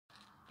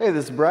Hey,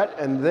 this is Brett,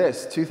 and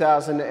this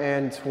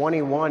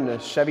 2021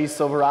 Chevy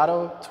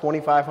Silverado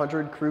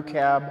 2500 Crew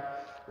Cab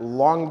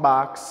Long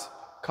Box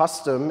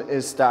Custom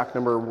is stock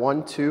number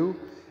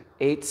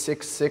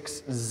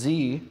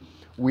 12866Z.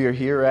 We are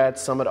here at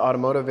Summit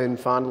Automotive in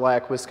Fond du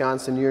Lac,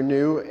 Wisconsin, your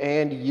new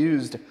and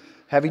used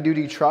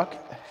heavy-duty truck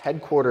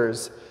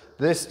headquarters.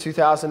 This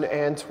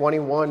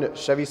 2021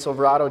 Chevy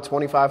Silverado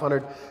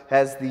 2500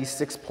 has the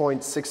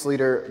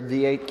 6.6-liter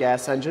V8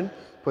 gas engine,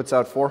 puts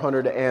out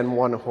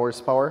 401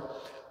 horsepower.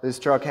 This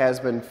truck has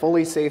been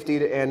fully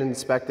safetied and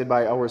inspected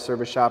by our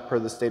service shop per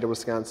the state of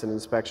Wisconsin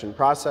inspection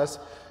process.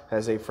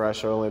 Has a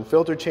fresh oil and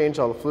filter change.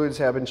 All the fluids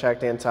have been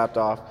checked and topped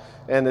off.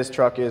 And this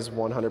truck is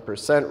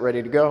 100%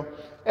 ready to go,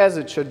 as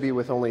it should be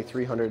with only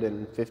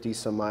 350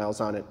 some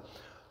miles on it.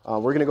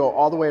 We're gonna go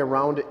all the way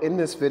around in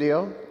this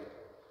video,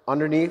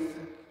 underneath,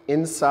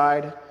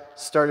 inside,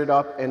 start it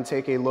up and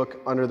take a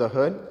look under the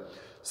hood.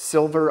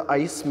 Silver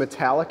Ice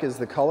Metallic is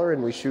the color,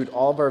 and we shoot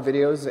all of our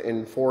videos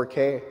in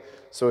 4K.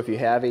 So if you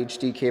have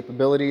HD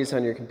capabilities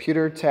on your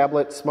computer,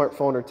 tablet,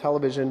 smartphone, or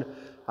television,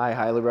 I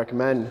highly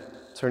recommend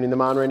turning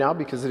them on right now,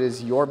 because it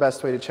is your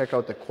best way to check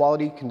out the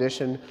quality,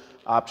 condition,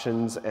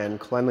 options, and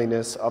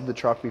cleanliness of the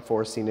truck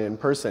before seeing it in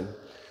person.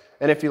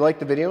 And if you like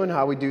the video and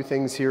how we do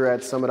things here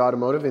at Summit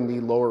Automotive, in the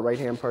lower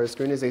right-hand part of the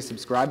screen is a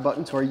subscribe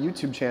button to our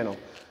YouTube channel.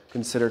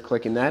 Consider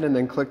clicking that, and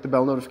then click the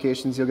bell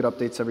notifications. You'll get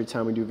updates every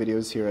time we do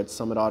videos here at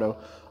Summit Auto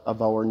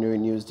of our new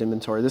and used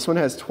inventory. This one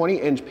has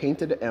 20-inch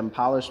painted and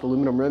polished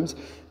aluminum rims,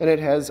 and it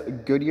has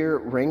Goodyear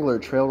Wrangler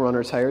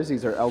Trailrunner tires.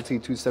 These are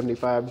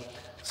LT275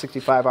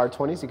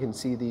 65R20s. You can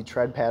see the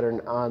tread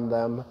pattern on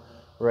them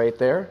right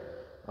there.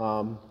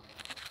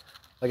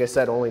 Like I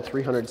said, only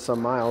 300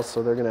 some miles,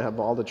 so they're gonna have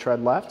all the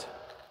tread left.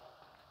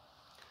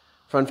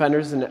 Front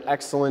fender's in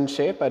excellent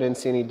shape. I didn't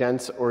see any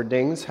dents or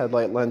dings.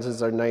 Headlight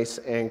lenses are nice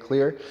and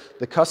clear.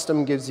 The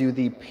custom gives you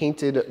the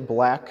painted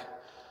black,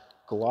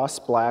 gloss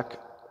black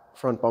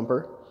front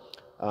bumper.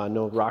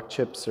 No rock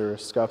chips or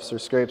scuffs or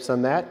scrapes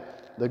on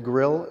that. The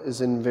grille is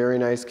in very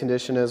nice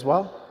condition as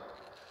well.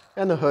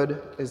 And the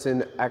hood is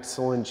in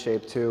excellent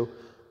shape too.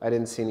 I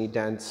didn't see any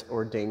dents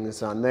or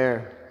dings on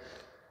there.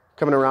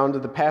 Coming around to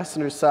the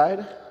passenger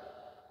side,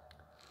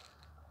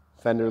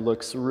 fender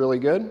looks really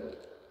good.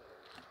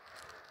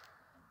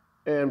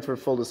 And for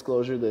full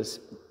disclosure,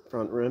 this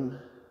front rim,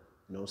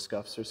 no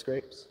scuffs or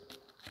scrapes.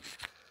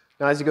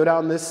 Now, as you go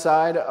down this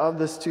side of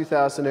this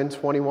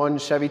 2021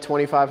 Chevy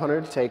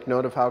 2500, take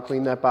note of how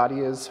clean that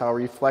body is, how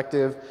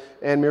reflective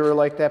and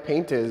mirror-like that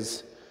paint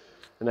is.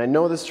 And I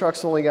know this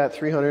truck's only got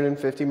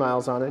 350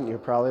 miles on it, and you're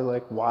probably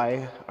like,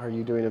 why are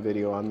you doing a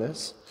video on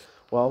this?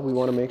 Well, we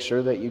want to make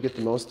sure that you get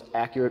the most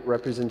accurate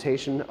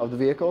representation of the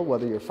vehicle,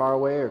 whether you're far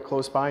away or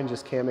close by and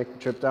just can't make the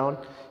trip down.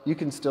 You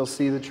can still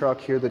see the truck,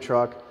 hear the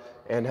truck,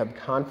 and have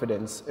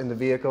confidence in the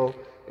vehicle,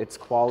 its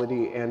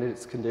quality, and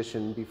its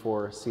condition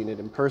before seeing it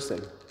in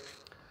person.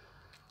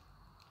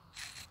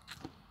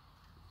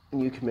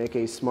 And you can make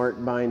a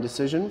smart buying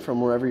decision from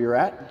wherever you're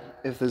at.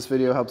 If this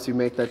video helps you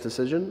make that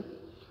decision,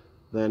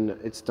 then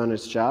it's done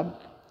its job,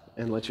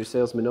 and let your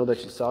salesman know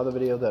that you saw the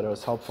video, that it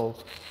was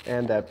helpful,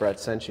 and that Brett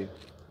sent you.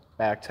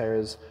 Back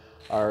tires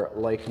are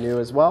like new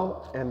as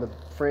well, and the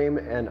frame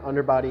and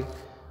underbody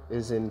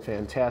is in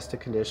fantastic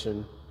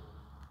condition,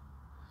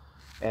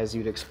 as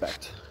you'd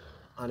expect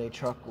on a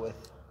truck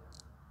with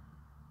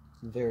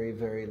very,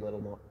 very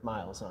little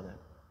miles on it.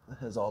 It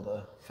has all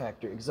the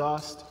factory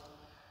exhaust,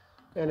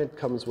 and it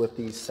comes with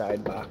these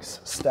side box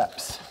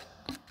steps.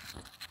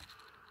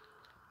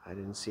 I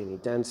didn't see any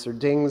dents or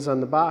dings on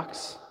the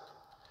box.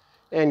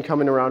 And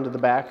coming around to the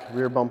back,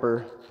 rear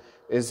bumper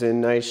is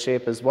in nice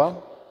shape as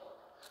well.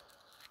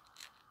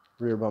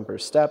 Rear bumper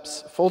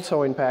steps, full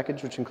towing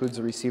package, which includes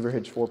a receiver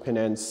hitch, 4-pin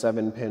and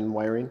 7-pin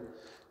wiring.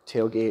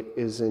 Tailgate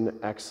is in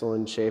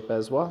excellent shape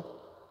as well.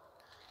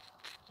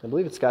 I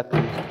believe it's got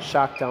the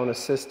shock down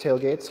assist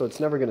tailgate, so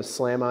it's never going to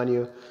slam on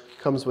you.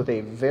 Comes with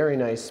a very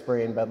nice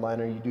spray and bed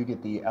liner. You do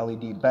get the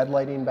LED bed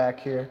lighting back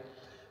here,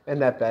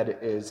 and that bed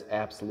is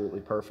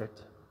absolutely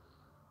perfect.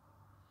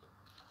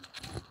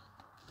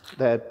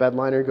 That bed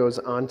liner goes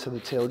onto the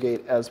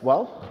tailgate as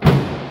well.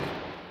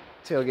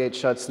 Tailgate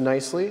shuts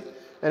nicely,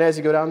 and as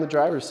you go down the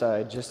driver's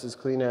side, just as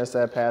clean as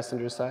that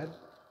passenger side.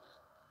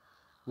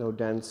 No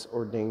dents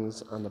or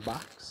dings on the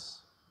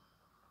box.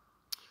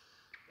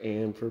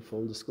 And for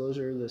full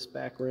disclosure, this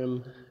back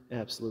rim,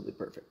 absolutely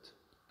perfect.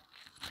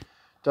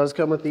 Does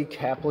come with the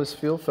capless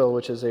fuel fill,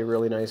 which is a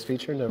really nice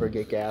feature. Never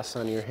get gas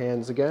on your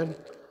hands again.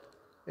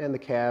 And the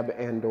cab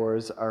and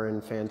doors are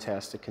in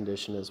fantastic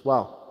condition as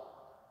well.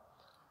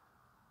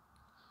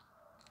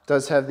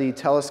 Does have the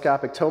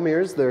telescopic tow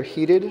mirrors. They're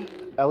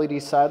heated,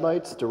 LED side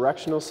lights,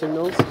 directional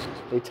signals.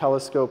 They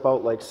telescope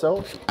out like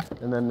so,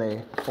 and then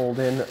they fold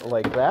in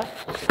like that.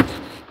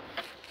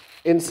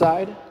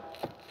 Inside,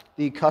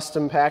 the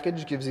custom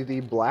package gives you the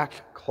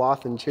black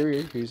cloth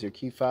interior. Here's your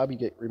key fob. You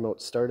get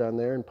remote start on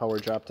there and power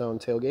drop down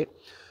tailgate.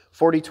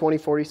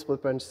 40-20-40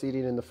 split bench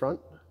seating in the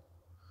front.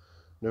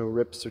 No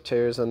rips or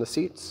tears on the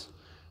seats.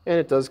 And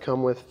it does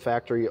come with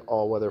factory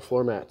all-weather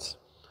floor mats.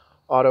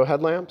 Auto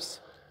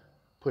headlamps,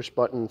 push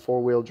button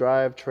 4-wheel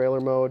drive, trailer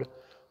mode.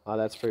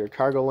 That's for your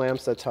cargo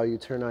lamps. That's how you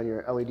turn on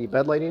your LED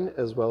bed lighting,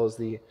 as well as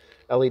the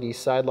LED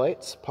side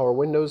lights, power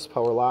windows,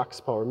 power locks,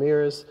 power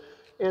mirrors,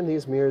 and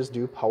these mirrors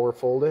do power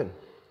fold in.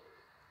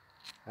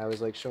 I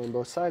always like showing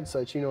both sides so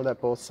that you know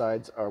that both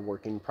sides are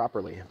working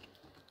properly.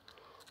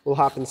 We'll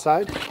hop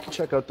inside,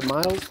 check out the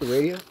miles, the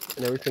radio,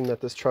 and everything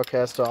that this truck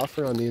has to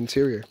offer on the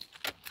interior.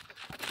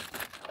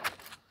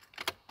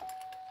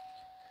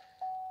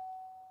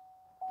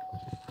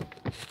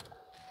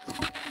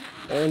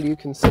 And you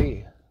can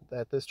see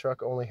that this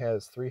truck only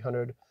has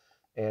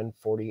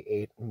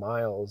 348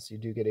 miles. You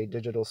do get a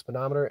digital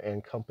speedometer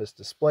and compass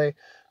display,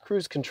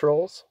 cruise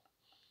controls.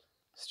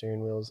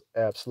 Steering wheel is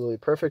absolutely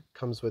perfect.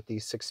 Comes with the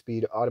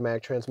 6-speed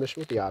automatic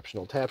transmission with the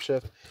optional tap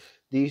shift.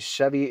 The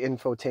Chevy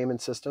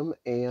infotainment system,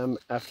 AM,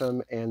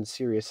 FM, and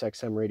Sirius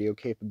XM radio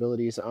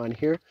capabilities on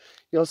here.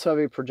 You also have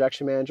a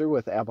projection manager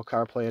with Apple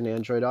CarPlay and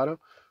Android Auto,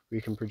 where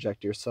you can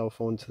project your cell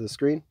phone to the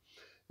screen.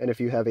 And if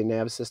you have a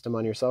nav system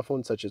on your cell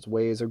phone, such as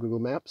Waze or Google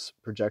Maps,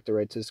 project it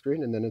right to the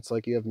screen, and then it's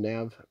like you have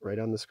nav right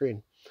on the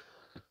screen.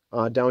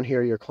 Down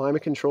here, your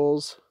climate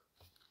controls,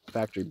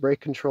 factory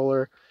brake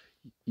controller,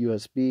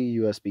 USB,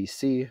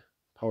 USB-C,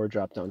 power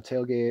drop-down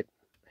tailgate,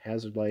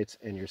 hazard lights,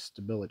 and your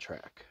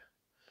Stabilitrak.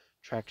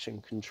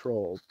 Traction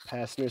control,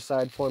 passenger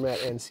side floor mat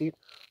and seat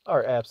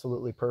are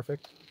absolutely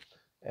perfect,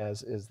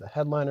 as is the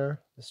headliner.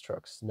 This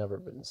truck's never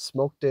been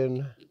smoked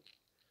in,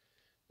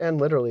 and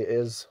literally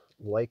is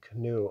like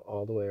new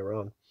all the way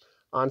around.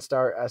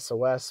 OnStar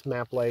SOS,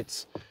 map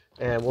lights,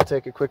 and we'll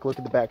take a quick look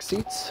at the back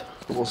seats.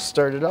 We'll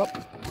start it up,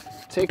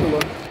 take a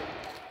look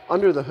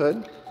under the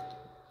hood.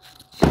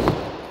 You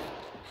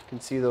can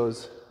see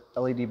those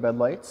LED bed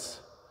lights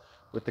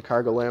with the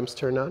cargo lamps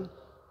turned on.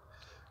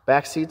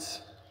 Back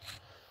seats,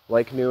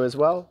 like new as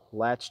well.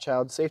 Latch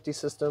child safety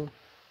system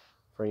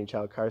for any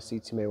child car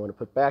seats you may want to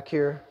put back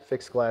here.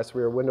 Fixed glass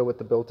rear window with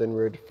the built-in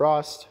rear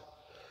defrost.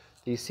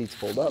 These seats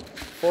fold up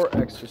for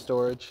extra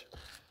storage.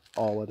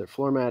 All weather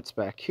floor mats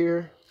back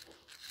here.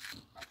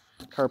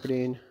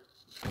 Carpeting,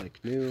 like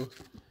new.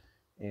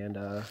 And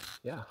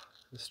yeah,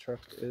 this truck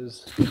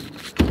is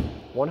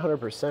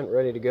 100%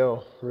 ready to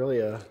go. Really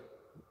a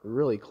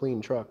really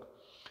clean truck.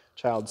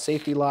 Child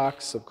safety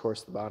locks, of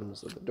course the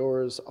bottoms of the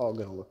doors, all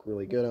gonna look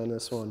really good on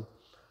this one.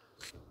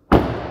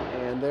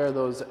 And there are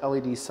those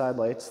LED side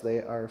lights. They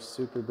are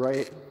super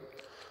bright.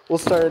 We'll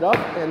start it up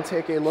and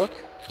take a look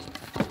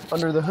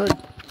under the hood.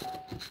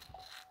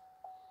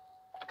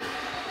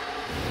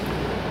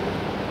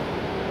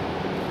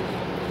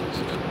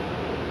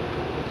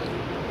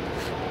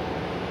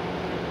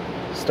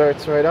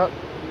 Starts right up,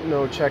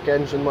 no check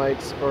engine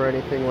lights or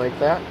anything like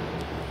that.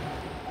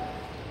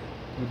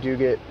 You do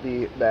get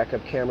the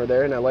backup camera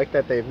there, and I like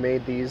that they've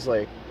made these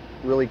like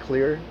really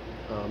clear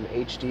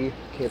HD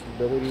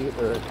capability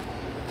or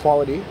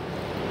quality.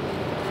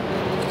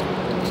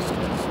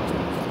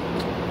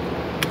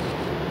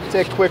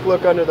 Take a quick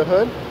look under the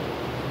hood.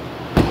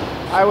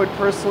 I would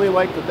personally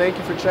like to thank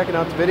you for checking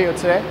out the video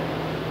today,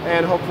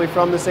 and hopefully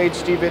from this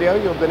HD video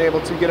you've been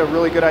able to get a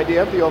really good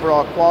idea of the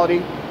overall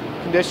quality,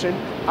 condition,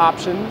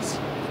 options,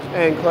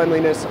 and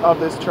cleanliness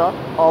of this truck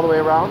all the way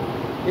around,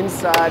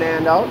 inside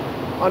and out.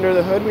 Under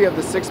the hood we have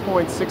the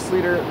 6.6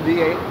 liter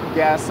V8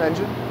 gas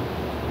engine.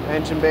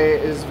 Engine bay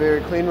is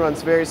very clean,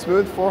 runs very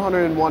smooth,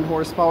 401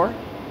 horsepower.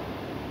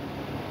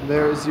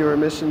 There's your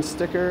emissions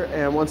sticker,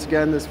 and once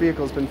again this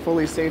vehicle has been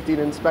fully safety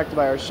and inspected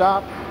by our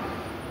shop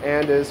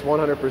and is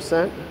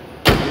 100%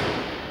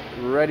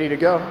 ready to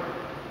go.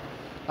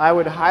 I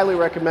would highly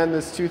recommend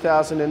this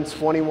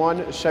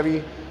 2021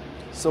 Chevy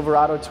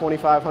Silverado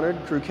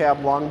 2500 Crew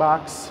Cab Long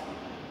Box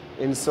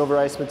in silver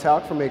ice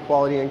metallic from a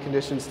quality and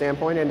condition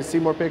standpoint. And to see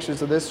more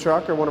pictures of this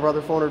truck or one of our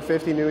other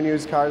 450 new and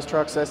used cars,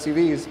 trucks,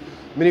 SUVs,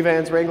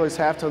 minivans, Wranglers,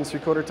 half tons,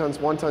 3/4 tons,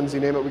 1 tons, you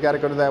name it, we got to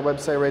go to that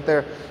website right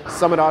there,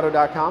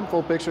 summitauto.com.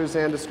 Full pictures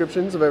and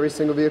descriptions of every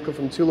single vehicle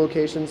from 2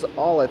 locations,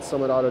 all at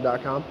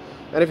summitauto.com.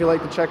 And if you'd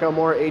like to check out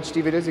more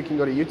HD videos, you can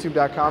go to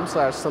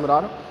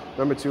youtube.com/summitauto.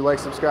 Remember to like,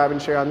 subscribe,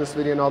 and share on this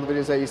video and all the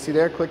videos that you see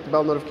there. Click the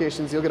bell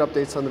notifications. You'll get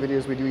updates on the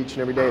videos we do each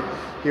and every day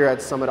here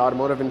at Summit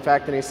Automotive. In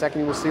fact, in a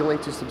second, you will see a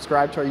link to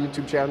subscribe to our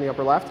YouTube channel in the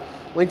upper left.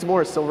 Link to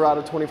more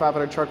Silverado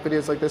 2500 truck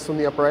videos like this one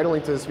in the upper right. A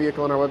link to this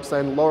vehicle on our website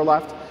in the lower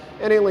left.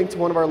 And a link to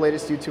one of our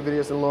latest YouTube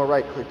videos in the lower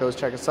right. Click those,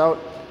 check us out.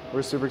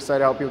 We're super excited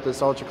to help you with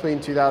this ultra clean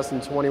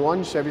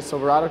 2021 Chevy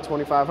Silverado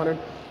 2500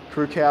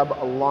 Crew Cab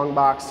Long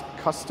Box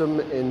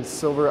Custom in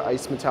silver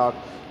ice metallic.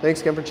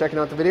 Thanks again for checking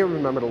out the video.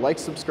 Remember to like,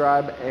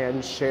 subscribe,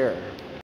 and share.